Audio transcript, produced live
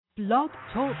Blog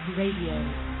Talk Radio.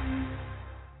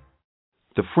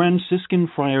 The Franciscan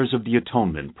Friars of the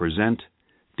Atonement present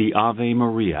the Ave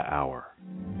Maria Hour.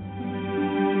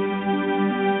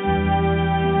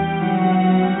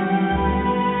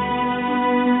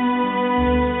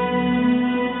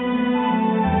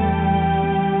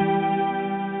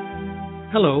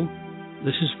 Hello,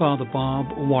 this is Father Bob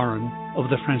Warren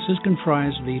of the Franciscan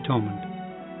Friars of the Atonement.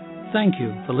 Thank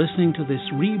you for listening to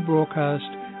this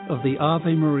rebroadcast of the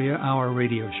Ave Maria Hour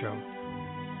radio show.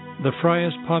 The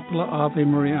Friars' popular Ave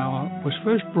Maria Hour was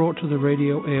first brought to the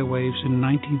radio airwaves in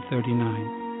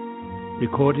 1939,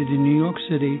 recorded in New York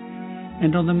City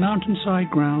and on the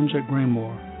mountainside grounds at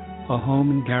Graymoor, a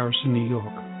home in Garrison, New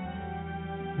York.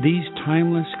 These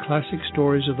timeless classic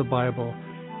stories of the Bible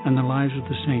and the lives of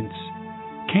the saints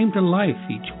came to life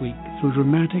each week through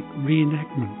dramatic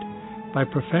reenactment by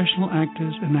professional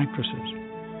actors and actresses.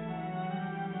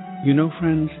 You know,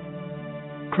 friends,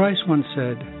 Christ once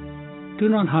said, "Do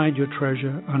not hide your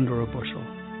treasure under a bushel."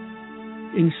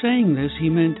 In saying this,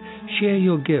 he meant share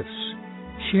your gifts,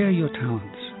 share your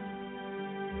talents.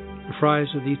 The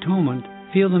Friars of the Atonement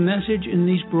feel the message in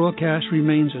these broadcasts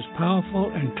remains as powerful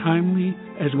and timely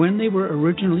as when they were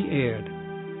originally aired,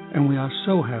 and we are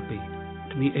so happy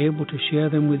to be able to share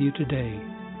them with you today.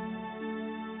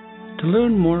 To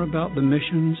learn more about the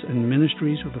missions and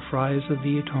ministries of the Friars of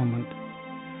the Atonement,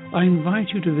 I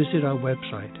invite you to visit our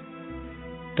website,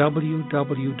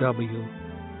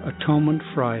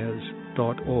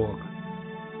 www.atonementfriars.org.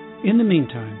 In the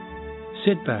meantime,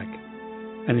 sit back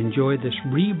and enjoy this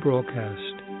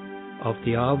rebroadcast of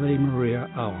the Ave Maria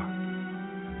Hour.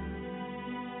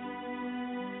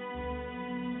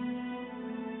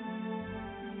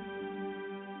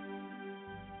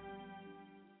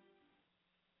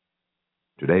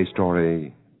 Today's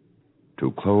story,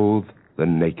 To Clothe the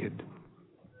Naked.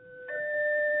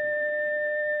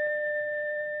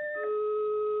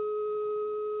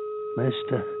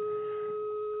 Mister,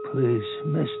 please,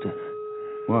 mister.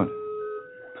 What?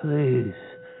 Please.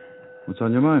 What's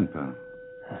on your mind, pal?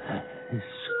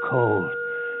 It's cold.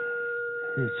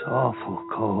 It's awful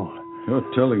cold. You're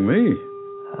telling me?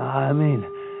 I mean,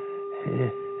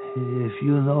 if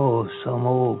you know some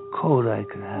old coat I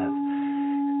could have,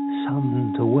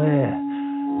 something to wear.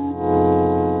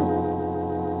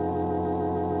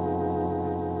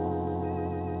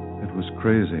 It was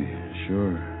crazy,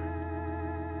 sure.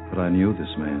 But I knew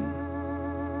this man.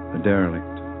 A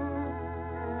derelict.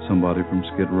 Somebody from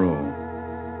Skid Row.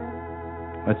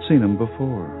 I'd seen him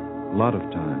before, a lot of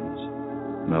times,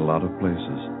 in a lot of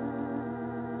places.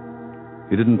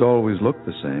 He didn't always look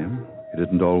the same. He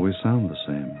didn't always sound the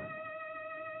same.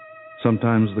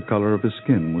 Sometimes the color of his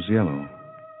skin was yellow.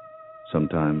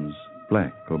 Sometimes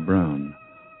black or brown.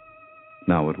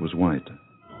 Now it was white.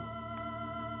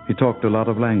 He talked a lot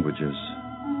of languages,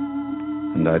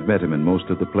 and I'd met him in most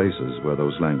of the places where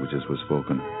those languages were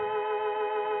spoken.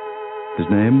 His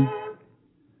name?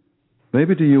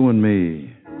 Maybe to you and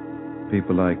me,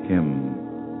 people like him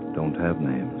don't have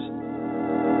names.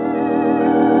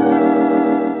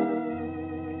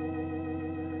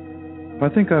 I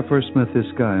think I first met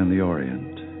this guy in the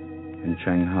Orient, in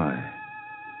Shanghai.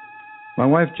 My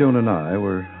wife Joan and I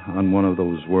were on one of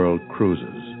those world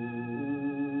cruises.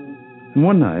 And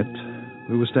one night,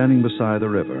 we were standing beside the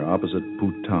river opposite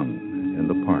Putang in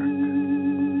the park.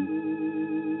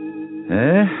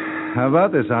 How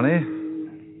about this, honey?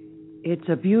 It's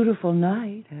a beautiful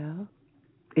night, Al.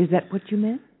 Is that what you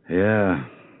meant? Yeah,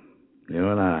 you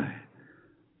and I.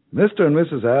 Mr. and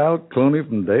Mrs. Al Clooney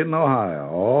from Dayton, Ohio,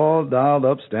 all dolled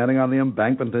up standing on the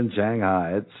embankment in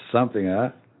Shanghai. It's something,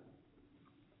 huh?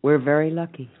 We're very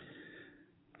lucky.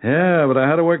 Yeah, but I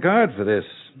had to work hard for this.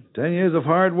 10 years of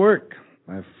hard work.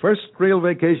 My first real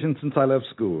vacation since I left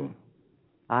school.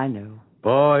 I know.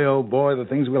 Boy, oh boy, the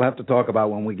things we'll have to talk about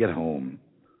when we get home.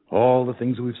 All the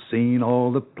things we've seen,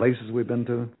 all the places we've been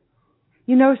to.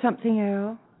 You know something,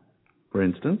 Al? For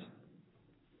instance?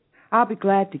 I'll be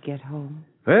glad to get home.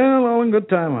 Well, all in good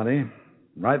time, honey.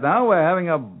 Right now, we're having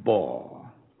a ball.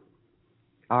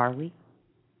 Are we?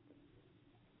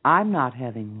 I'm not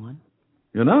having one.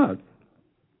 You're not?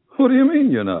 What do you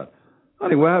mean you're not?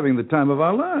 Honey, we're having the time of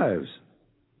our lives.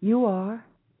 You are.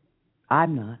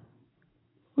 I'm not.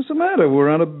 What's the matter? We're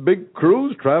on a big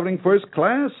cruise, traveling first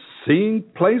class, seeing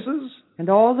places. And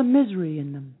all the misery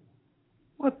in them.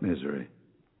 What misery?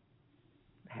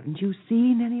 Haven't you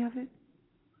seen any of it?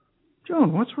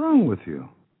 Joan, what's wrong with you?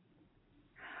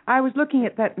 I was looking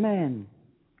at that man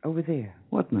over there.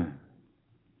 What man?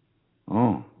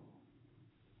 Oh.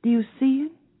 Do you see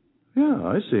him? Yeah,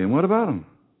 I see him. What about him?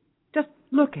 Just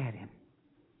look at him.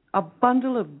 A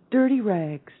bundle of dirty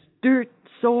rags, dirt,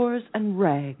 sores, and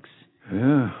rags.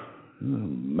 Yeah, a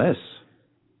mess.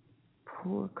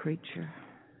 Poor creature.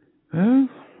 Well,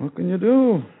 what can you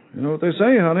do? You know what they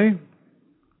say, honey.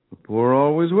 The poor are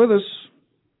always with us.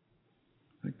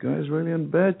 That guy's really in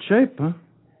bad shape, huh?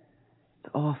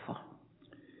 It's awful.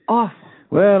 Awful.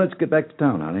 Well, let's get back to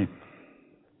town, honey.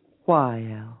 Why,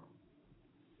 Al?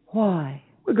 Why?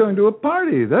 We're going to a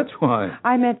party, that's why.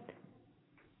 I meant,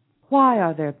 why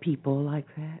are there people like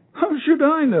that? How should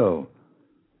I know?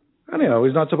 Anyhow,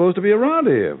 he's not supposed to be around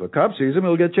here. If a cop sees him,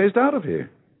 he'll get chased out of here.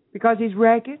 Because he's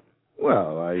ragged?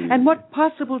 Well, And what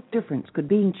possible difference could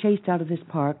being chased out of this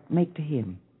park make to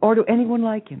him? Or to anyone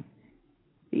like him?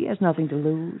 He has nothing to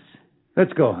lose.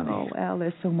 Let's go, honey. Oh, Al,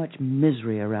 there's so much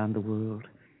misery around the world.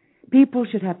 People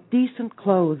should have decent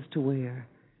clothes to wear.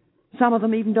 Some of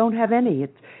them even don't have any.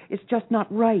 It's just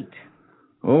not right.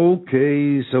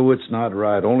 Okay, so it's not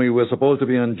right. Only we're supposed to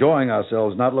be enjoying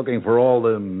ourselves, not looking for all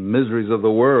the miseries of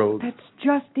the world. That's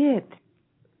just it.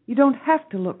 You don't have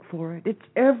to look for it. It's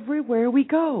everywhere we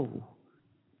go.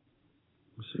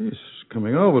 See, he's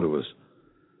coming over to us.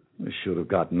 We should have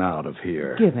gotten out of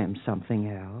here. Give him something,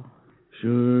 Al.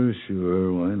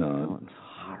 Sure, why not? Oh, it's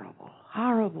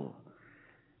horrible.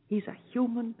 He's a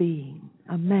human being,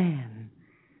 a man,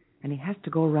 and he has to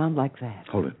go around like that.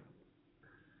 Hold it.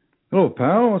 Hello,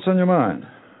 pal. What's on your mind?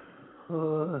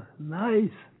 Nice.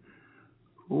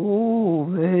 Oh,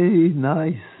 very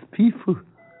nice people.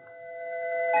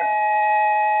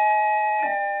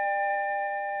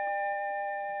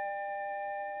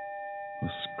 A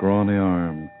scrawny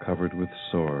arm covered with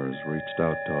sores reached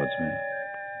out towards me.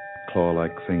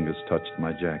 Claw-like fingers touched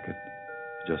my jacket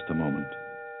for just a moment,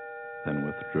 then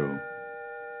withdrew.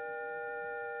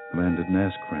 The man didn't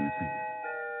ask for anything.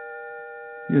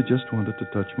 He just wanted to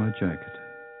touch my jacket.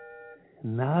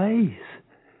 Nice.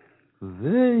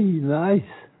 Very nice.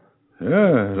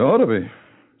 Yeah, it ought to be.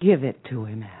 Give it to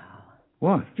him, Al.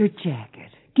 What? Your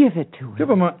jacket. Give it to him. Give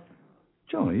him my...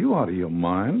 Johnny, you out of your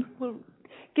mind? Well,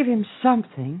 give him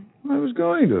something. I was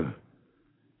going to.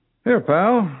 Here,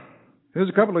 pal. Here's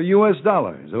a couple of U.S.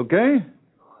 dollars, okay?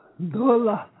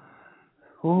 $1.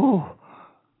 Oh,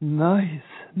 nice.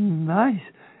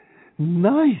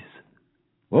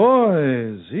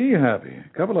 Boy, is he happy.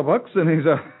 A couple of bucks and he's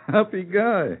a happy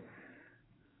guy.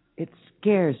 It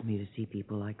scares me to see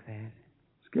people like that.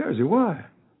 Scares you? Why?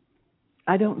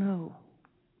 I don't know.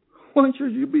 Why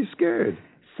should you be scared?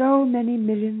 So many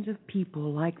millions of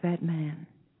people like that man.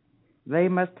 They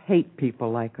must hate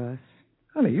people like us.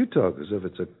 Honey, you talk as if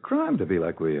it's a crime to be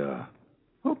like we are.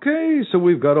 Okay, so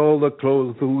we've got all the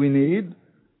clothes we need.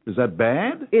 Is that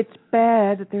bad? It's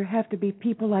bad that there have to be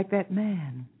people like that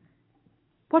man.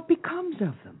 What becomes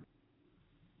of them?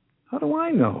 How do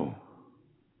I know?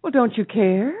 Well, don't you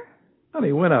care?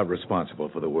 Honey, we're not responsible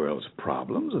for the world's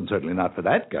problems, and certainly not for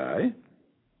that guy.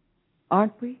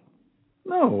 Aren't we?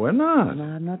 No, we're not. Well,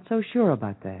 I'm not so sure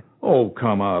about that. Oh,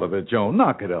 come out of it, Joan.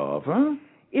 Knock it off, huh?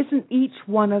 Isn't each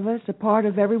one of us a part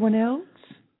of everyone else?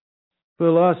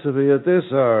 Philosophy at this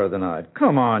hour of the night.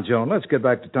 Come on, Joan. Let's get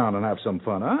back to town and have some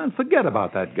fun, huh? And forget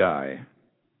about that guy.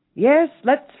 Yes,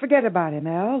 let's forget about him,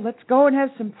 Al. Let's go and have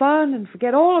some fun and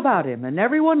forget all about him and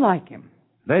everyone like him.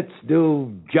 Let's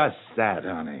do just that,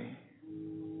 honey.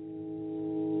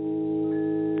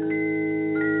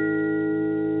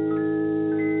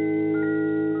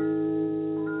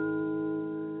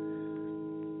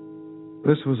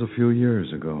 This was a few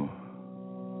years ago.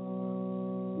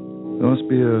 There must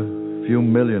be a few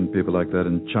million people like that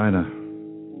in China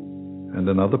and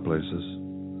in other places.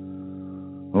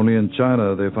 Only in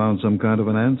China they found some kind of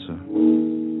an answer.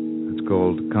 It's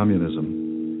called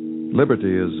communism.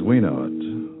 Liberty as we know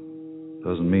it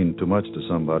doesn't mean too much to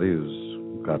somebody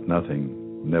who's got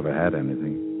nothing, never had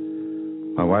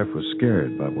anything. My wife was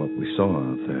scared by what we saw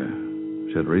out there.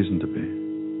 She had reason to be.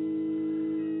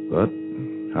 But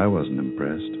I wasn't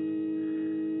impressed.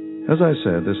 As I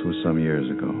said, this was some years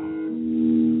ago.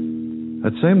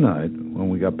 That same night, when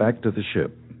we got back to the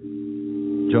ship,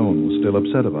 Joan was still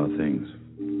upset about things.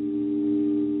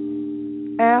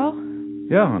 Al?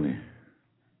 Yeah, honey.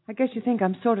 I guess you think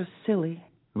I'm sort of silly.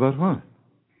 About what?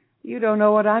 You don't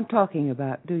know what I'm talking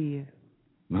about, do you?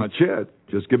 Not yet.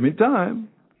 Just give me time.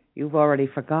 You've already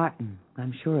forgotten.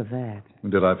 I'm sure of that.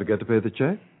 Did I forget to pay the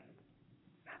check?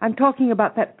 I'm talking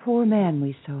about that poor man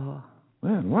we saw.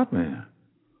 Man, what man?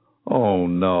 Oh,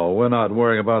 no, we're not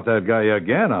worrying about that guy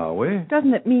again, are we?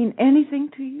 Doesn't it mean anything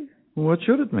to you? What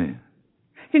should it mean?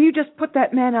 Can you just put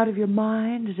that man out of your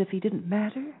mind as if he didn't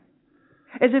matter?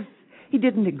 As if he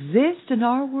didn't exist in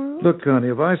our world? Look, honey,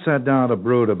 if I sat down to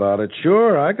brood about it,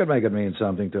 sure, I could make it mean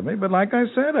something to me. But like I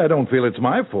said, I don't feel it's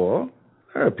my fault.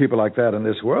 There are people like that in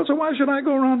this world, so why should I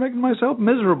go around making myself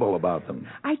miserable about them?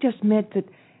 I just meant that...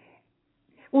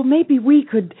 Well, maybe we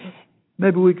could...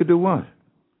 Maybe we could do what?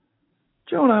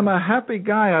 Joan, I'm a happy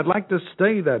guy. I'd like to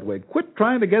stay that way. Quit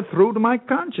trying to get through to my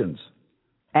conscience.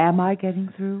 Am I getting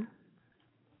through?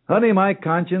 Honey, my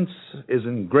conscience is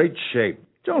in great shape.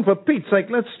 Joan, for Pete's sake,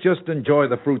 let's just enjoy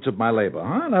the fruits of my labor,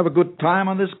 huh? And have a good time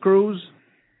on this cruise.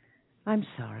 I'm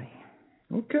sorry.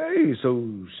 Okay,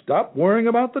 so stop worrying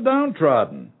about the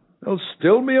downtrodden. They'll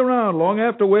still be around long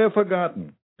after we're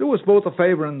forgotten. Do us both a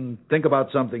favor and think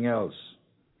about something else.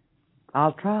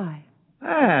 I'll try.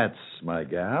 That's my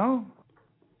gal.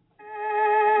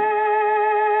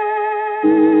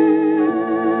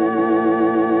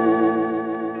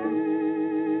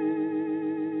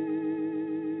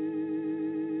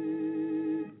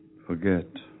 Forget.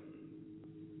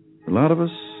 For a lot of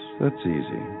us, that's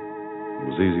easy. It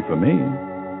was easy for me.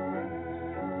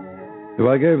 If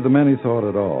I gave them any thought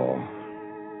at all,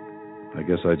 I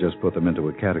guess I just put them into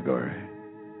a category.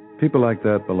 People like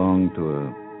that belong to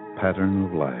a pattern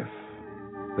of life.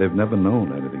 They've never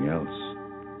known anything else.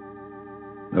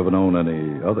 Never known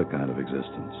any other kind of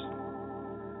existence.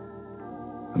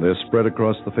 And they're spread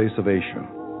across the face of Asia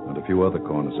and a few other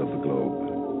corners of the globe.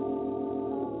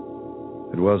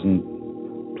 It wasn't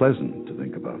pleasant to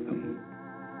think about them.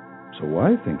 So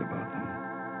why think about them?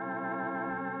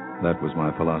 That was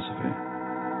my philosophy.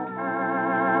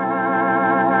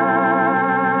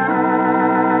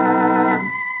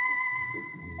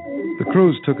 The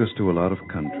cruise took us to a lot of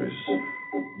countries.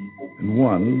 In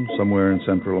one, somewhere in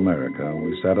Central America,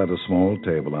 we sat at a small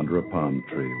table under a palm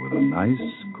tree with a nice,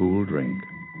 cool drink.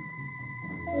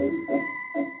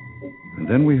 And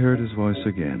then we heard his voice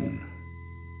again.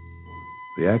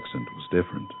 The accent was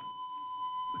different.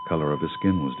 The color of his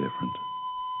skin was different.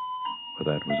 But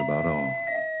that was about all.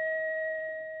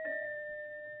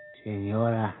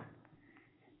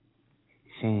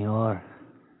 Senor,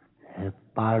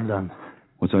 pardon.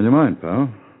 What's on your mind, pal?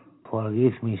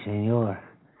 Forgive me, senor.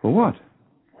 For what?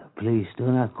 Please do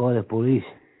not call the police.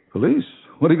 Police?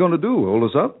 What are you going to do, hold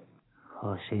us up?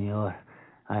 Oh, senor,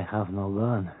 I have no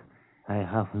gun. I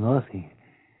have nothing,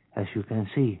 as you can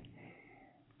see.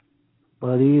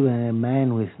 But even a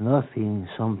man with nothing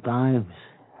sometimes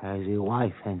has a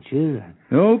wife and children.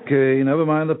 Okay, never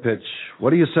mind the pitch.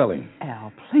 What are you selling?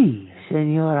 Al, please.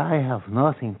 Senor, I have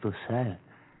nothing to sell.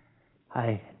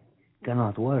 I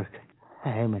cannot work. I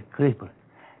am a cripple,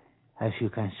 as you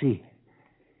can see.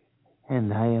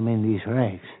 And I am in these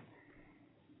rags.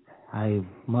 I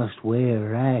must wear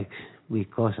rags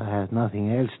because I have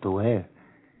nothing else to wear.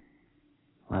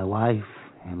 My wife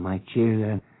and my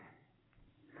children...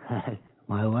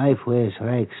 My wife wears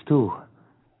rags, too.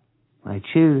 My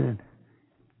children,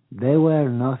 they wear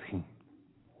nothing.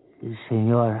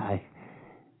 Senor, I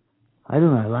do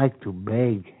not like to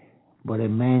beg, but a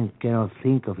man cannot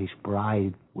think of his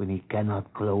pride when he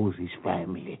cannot clothe his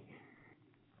family.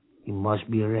 He must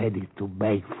be ready to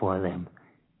beg for them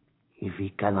if he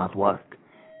cannot work.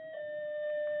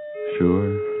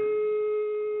 Sure.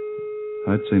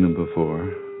 I'd seen him before.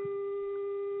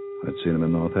 I'd seen him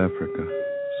in North Africa,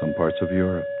 some parts of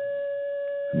Europe,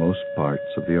 and most parts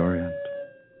of the Orient.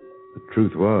 The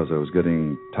truth was, I was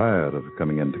getting tired of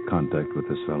coming into contact with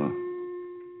this fellow.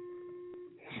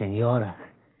 Senor,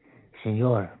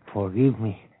 forgive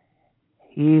me.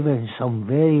 Even some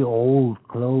very old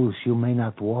clothes you may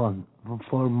not want.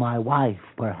 For my wife,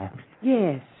 perhaps.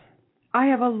 Yes. I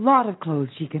have a lot of clothes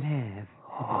she can have.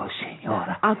 Oh,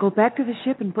 senora. I'll go back to the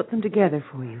ship and put them together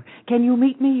for you. Can you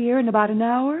meet me here in about an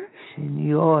hour?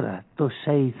 Senora, to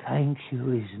say thank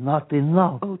you is not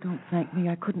enough. Oh, don't thank me.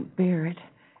 I couldn't bear it.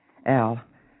 Al,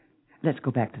 let's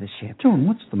go back to the ship. Joan,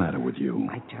 what's the matter with you?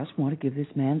 I just want to give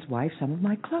this man's wife some of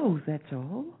my clothes, that's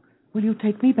all. Will you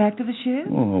take me back to the ship?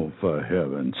 Oh, for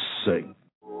heaven's sake.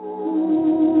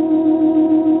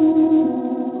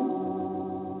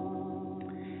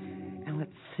 Now,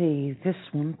 let's see. This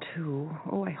one, too.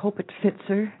 Oh, I hope it fits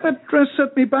her. That dress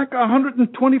set me back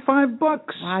 $125.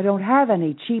 I don't have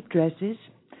any cheap dresses,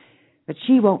 but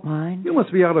she won't mind. You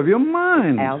must be out of your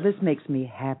mind. Al, this makes me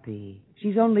happy.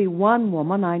 She's only one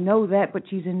woman, I know that, but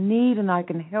she's in need and I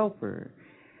can help her.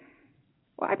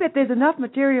 Well, I bet there's enough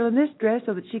material in this dress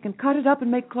so that she can cut it up and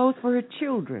make clothes for her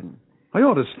children. I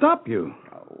ought to stop you.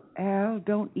 Oh, Al,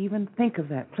 don't even think of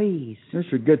that, please. This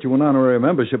should get you an honorary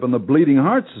membership in the Bleeding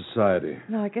Heart Society.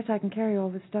 No, I guess I can carry all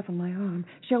this stuff on my arm.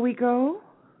 Shall we go?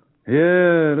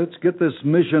 Yeah, let's get this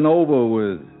mission over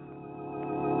with.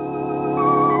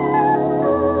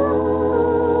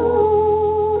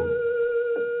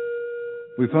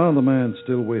 We found the man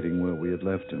still waiting where we had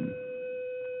left him.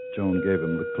 Joan gave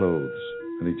him the clothes,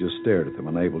 And he just stared at them,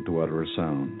 unable to utter a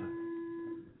sound.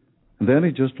 And then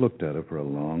he just looked at her for a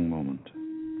long moment.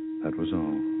 That was all.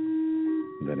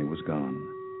 And then he was gone.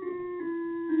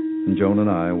 And Joan and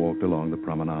I walked along the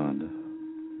promenade.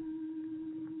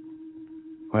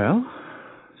 Well,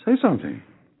 say something.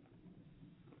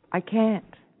 I can't.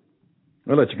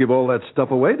 I let you give all that stuff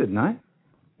away, didn't I?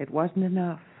 It wasn't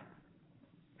enough.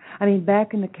 I mean,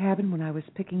 back in the cabin when I was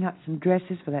picking up some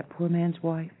dresses for that poor man's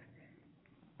wife,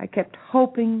 I kept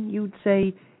hoping you'd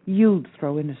say you'd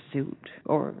throw in a suit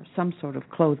or some sort of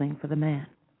clothing for the man.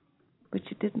 But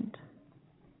you didn't.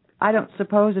 I don't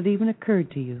suppose it even occurred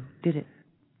to you, did it?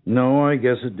 No, I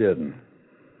guess it didn't.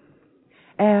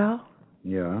 Al?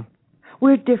 Yeah?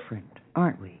 We're different,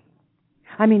 aren't we?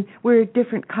 I mean, we're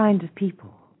different kinds of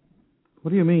people.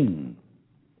 What do you mean,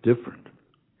 different?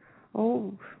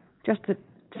 Oh, just that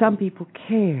some people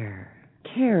care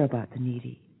about the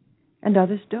needy, and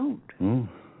others don't. Oh,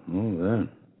 that.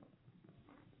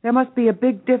 There must be a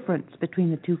big difference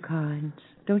between the two kinds,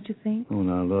 don't you think? Oh,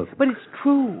 now look. But it's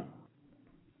true.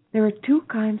 There are two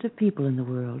kinds of people in the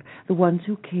world, the ones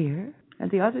who care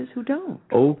and the others who don't.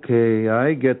 Okay,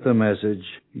 I get the message.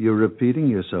 You're repeating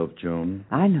yourself, Joan.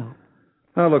 I know.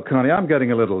 Now, look, Connie, I'm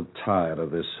getting a little tired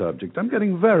of this subject. I'm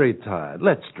getting very tired.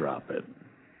 Let's drop it.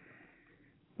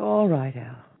 All right,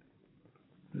 Al.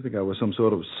 You think I was some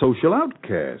sort of social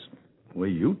outcast? The way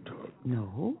you talk.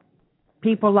 No.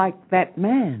 People like that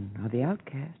man are the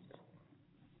outcasts.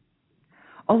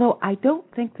 Although I don't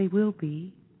think they will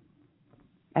be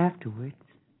afterwards.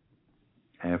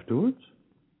 Afterwards?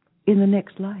 In the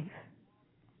next life.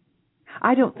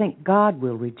 I don't think God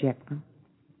will reject them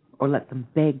or let them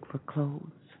beg for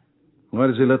clothes. Why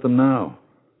does he let them now?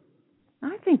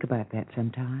 I think about that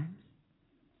sometimes.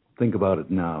 Think about it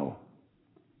now.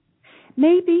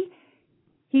 Maybe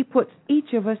he puts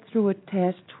each of us through a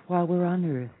test while we're on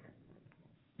earth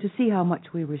to see how much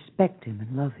we respect him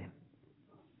and love him,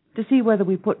 to see whether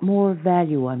we put more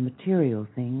value on material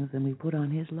things than we put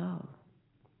on his love.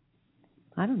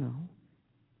 I don't know.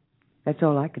 That's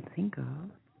all I can think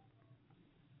of.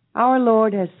 Our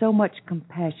Lord has so much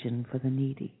compassion for the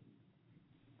needy.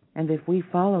 And if we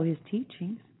follow his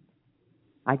teachings,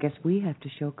 I guess we have to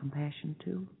show compassion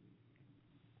too.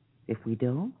 If we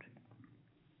don't,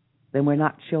 then we're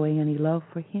not showing any love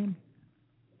for him.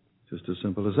 Just as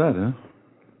simple as that, huh?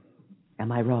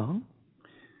 Am I wrong?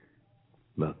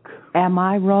 Look. Am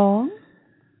I wrong?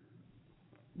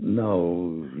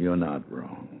 No, you're not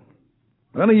wrong.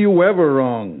 When are you ever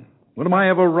wrong? When am I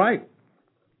ever right?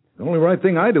 The only right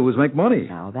thing I do is make money.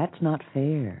 Now, that's not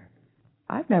fair.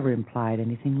 I've never implied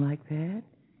anything like that.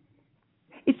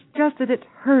 It's just that it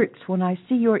hurts when I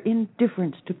see your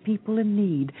indifference to people in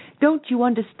need. Don't you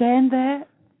understand that?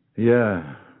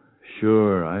 Yeah,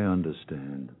 sure, I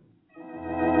understand.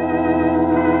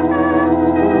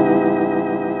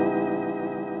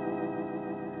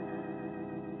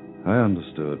 I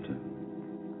understood.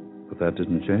 But that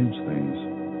didn't change things.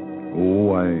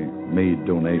 Oh, I made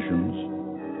donations.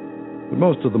 But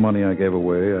most of the money I gave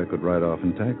away I could write off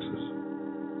in taxes.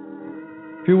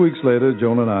 A few weeks later,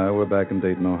 Joan and I were back in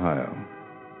Dayton, Ohio.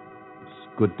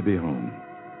 It's good to be home.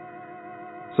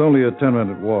 It's only a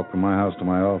 10-minute walk from my house to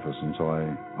my office, and so I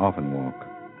often walk.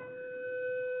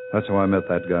 That's how I met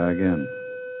that guy again.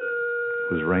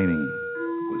 It was raining.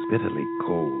 It was bitterly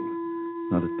cold.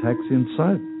 Not a taxi in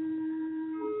sight.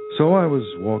 So I was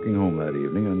walking home that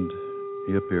evening, and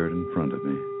he appeared in front of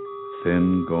me.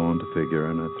 Thin, gaunt figure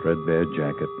in a threadbare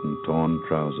jacket and torn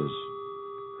trousers,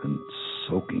 and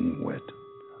soaking wet.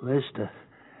 Mister,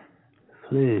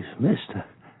 please, mister.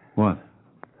 What?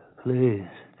 Please.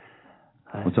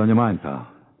 What's on your mind, pal?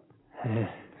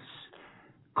 It's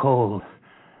cold.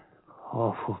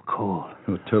 Awful cold.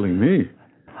 You're telling me.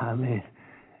 I mean,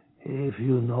 if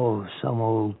you know some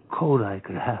old coat I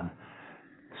could have,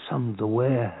 something to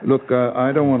wear. Look,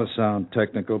 I don't want to sound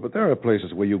technical, but there are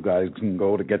places where you guys can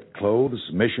go to get clothes,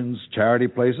 missions, charity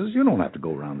places. You don't have to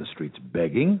go around the streets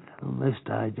begging.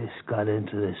 Mister, I just got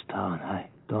into this town. I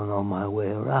don't know my way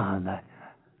around.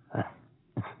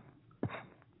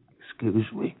 Excuse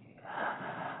me.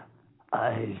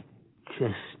 I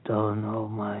just don't know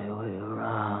my way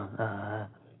around.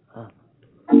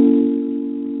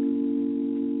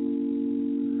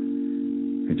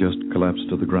 He just collapsed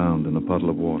to the ground in a puddle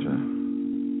of water.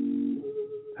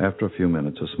 After a few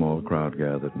minutes, a small crowd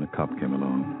gathered and a cop came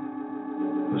along.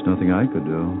 There was nothing I could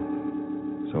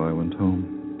do, so I went home.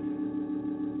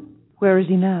 Where is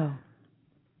he now?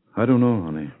 I don't know,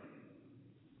 honey.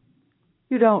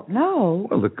 You don't know?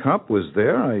 Well, the cop was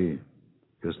there. I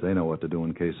guess they know what to do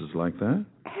in cases like that.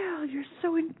 Al, you're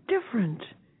so indifferent.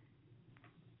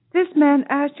 This man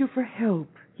asked you for help.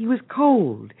 He was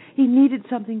cold. He needed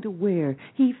something to wear.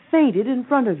 He fainted in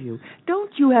front of you.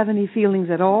 Don't you have any feelings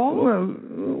at all?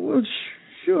 Well,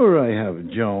 sure I have,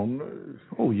 Joan.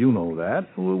 Oh, you know that.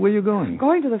 Where you going?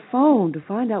 Going to the phone to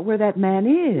find out where that man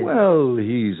is. Well,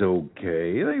 he's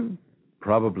okay. They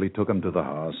probably took him to the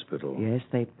hospital. Yes,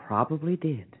 they probably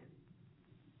did.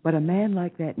 But a man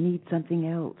like that needs something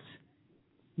else.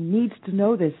 He needs to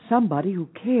know there's somebody who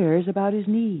cares about his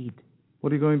need.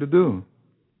 What are you going to do?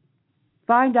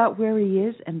 Find out where he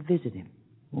is and visit him.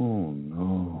 Oh,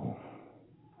 no.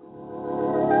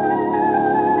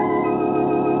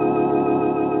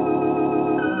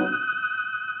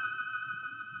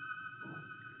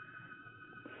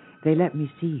 They let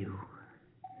me see you.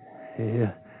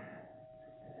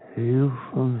 Are you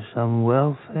from some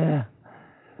welfare?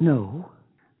 No.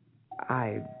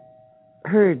 I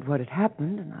heard what had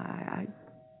happened, and I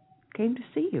came to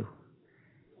see you.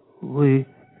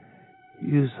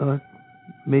 You thought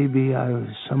maybe I was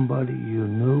somebody you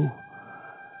knew?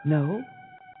 No.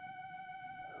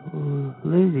 Oh,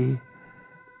 lady,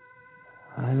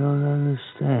 I don't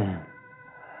understand.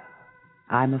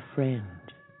 I'm a friend.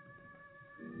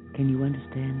 Can you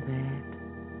understand that?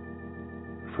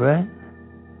 Friend?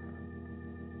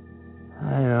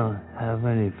 I don't have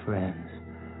any friends.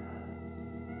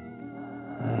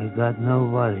 I got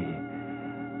nobody.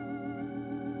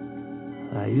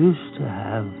 I used to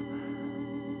have.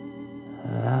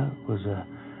 That was a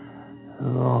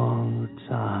long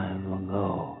time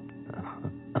ago.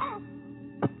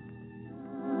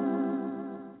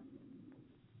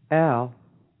 Al.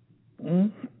 Hmm?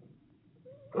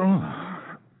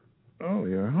 Oh,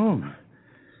 you're home.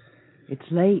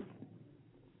 It's late.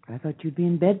 I thought you'd be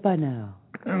in bed by now.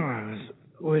 Oh, I was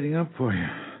waiting up for you.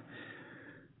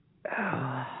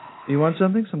 You want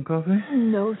something? Some coffee?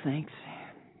 No, thanks.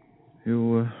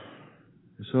 You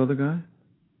saw the guy?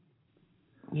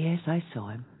 Yes, I saw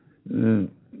him.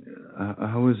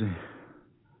 How is he?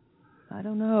 I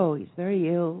don't know. He's very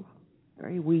ill,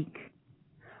 very weak.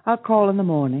 I'll call in the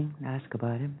morning, ask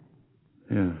about him.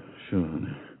 Yeah, sure,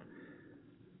 honey.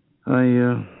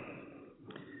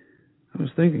 I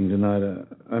was thinking tonight, a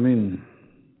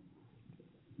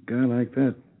guy like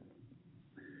that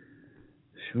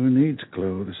sure needs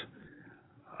clothes.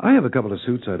 I have a couple of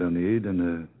suits I don't need and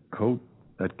a coat,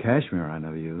 that cashmere I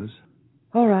never use.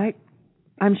 All right.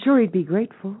 I'm sure he'd be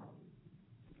grateful.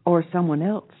 Or someone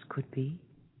else could be.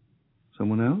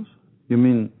 Someone else? You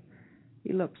mean...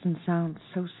 He looks and sounds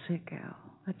so sick, Al.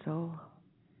 That's all.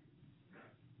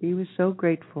 He was so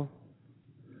grateful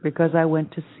because I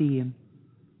went to see him.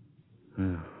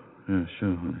 Yeah,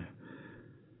 sure, honey.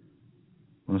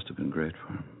 Must have been great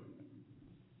for him.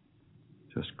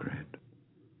 Just great.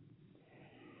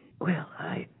 Well,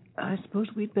 I suppose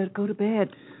we'd better go to bed.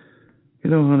 You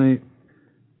know, honey,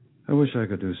 I wish I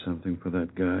could do something for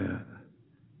that guy.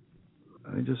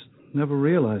 I just never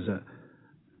realized that.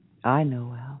 I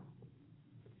know, Al.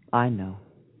 I know.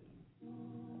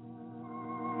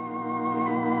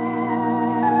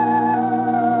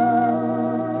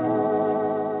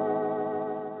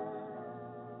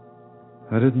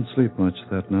 I didn't sleep much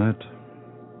that night.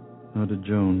 Nor did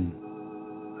Joan.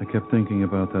 I kept thinking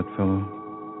about that fellow.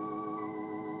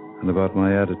 And about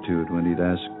my attitude when he'd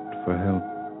asked for help.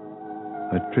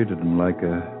 I treated him like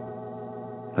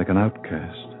an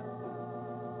outcast.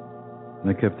 And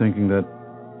I kept thinking that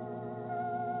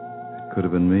it could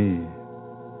have been me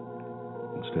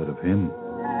instead of him.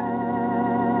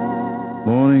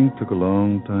 Morning took a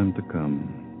long time to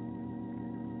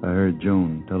come. I heard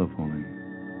Joan telephoning.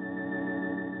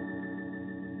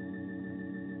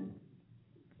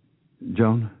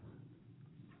 Joan?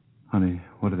 Honey,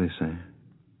 what do they say?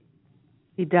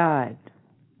 He died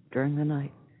during the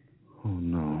night. Oh,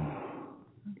 no.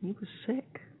 He was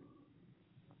sick.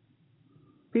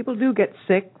 People do get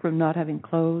sick from not having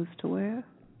clothes to wear.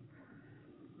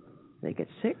 They get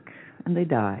sick and they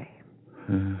die.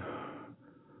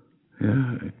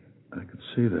 Yeah, I could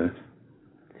see that.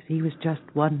 He was just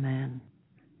one man.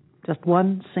 Just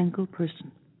one single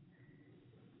person.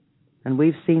 And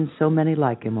we've seen so many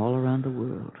like him all around the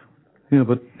world. Yeah,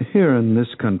 but here in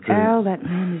this country... Al, that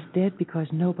man is dead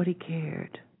because nobody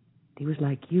cared. He was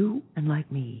like you and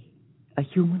like me. A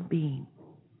human being.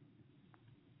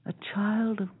 A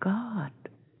child of God.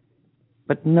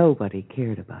 But nobody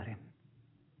cared about him.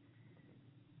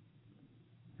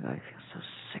 I feel so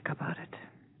sick about it.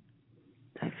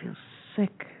 I feel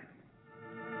sick.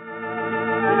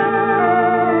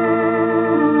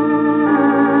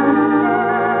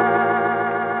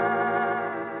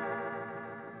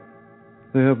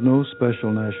 They have no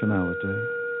special nationality,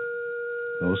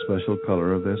 no special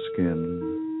color of their skin,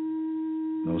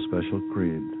 no special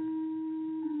creed,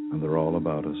 and they're all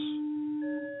about us.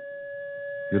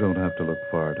 You don't have to look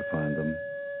far to find them.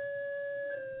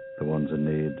 The ones in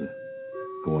need,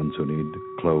 the ones who need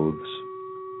clothes.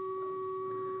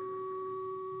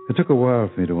 It took a while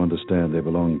for me to understand they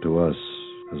belonged to us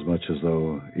as much as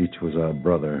though each was our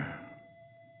brother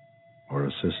or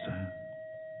a sister.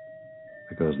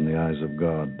 Because in the eyes of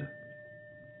God,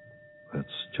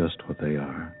 that's just what they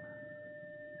are.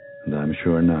 And I'm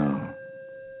sure now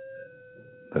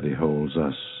that He holds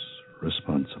us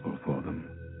responsible for them.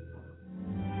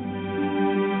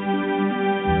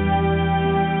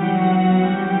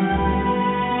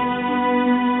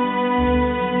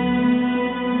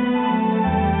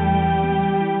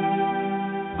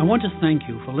 I want to thank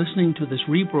you for listening to this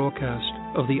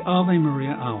rebroadcast of the Ave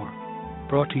Maria Hour,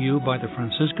 brought to you by the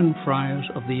Franciscan Friars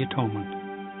of the Atonement.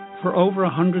 For over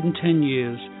 110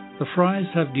 years, the Friars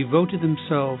have devoted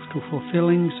themselves to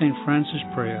fulfilling St. Francis'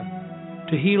 prayer,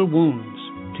 to heal wounds,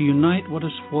 to unite what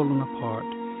has fallen apart,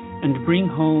 and to bring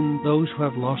home those who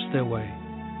have lost their way.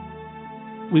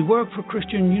 We work for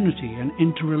Christian unity and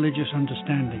interreligious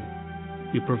understanding.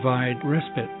 We provide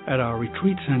respite at our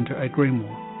retreat center at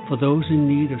Graymoor for those in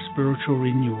need of spiritual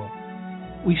renewal.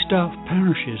 We staff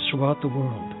parishes throughout the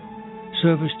world,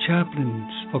 serve as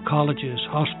chaplains for colleges,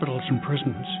 hospitals, and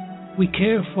prisons. We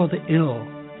care for the ill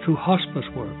through hospice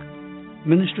work,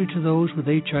 ministry to those with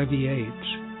HIV/AIDS.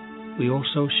 We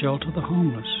also shelter the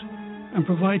homeless and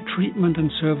provide treatment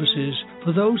and services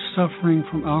for those suffering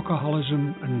from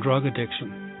alcoholism and drug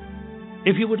addiction.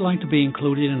 If you would like to be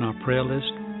included in our prayer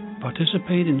list,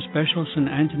 participate in special St.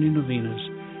 Anthony novenas,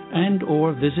 and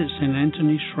or visit St.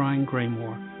 Anthony's Shrine,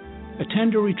 Graymoor,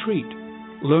 attend a retreat,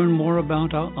 learn more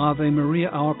about our Ave Maria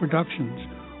Hour productions,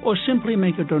 or simply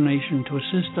make a donation to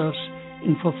assist us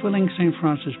in fulfilling St.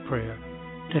 Francis' prayer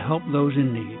to help those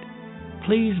in need,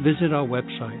 please visit our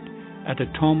website at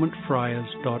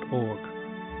atonementfriars.org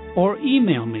or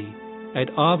email me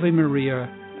at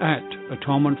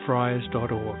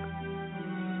avemaria@atonementfriars.org.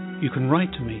 You can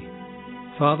write to me,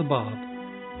 Father Bob,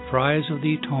 Friars of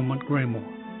the Atonement, Graymoor,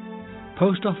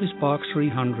 Post Office Box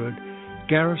 300,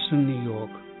 Garrison, New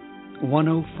York,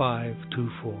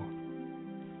 10524.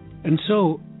 And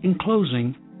so, in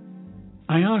closing,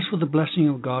 I ask for the blessing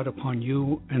of God upon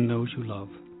you and those you love.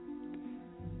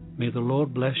 May the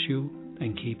Lord bless you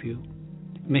and keep you.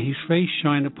 May His face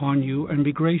shine upon you and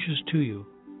be gracious to you.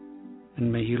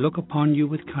 And may He look upon you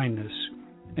with kindness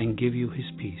and give you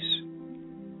His peace.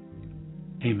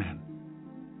 Amen.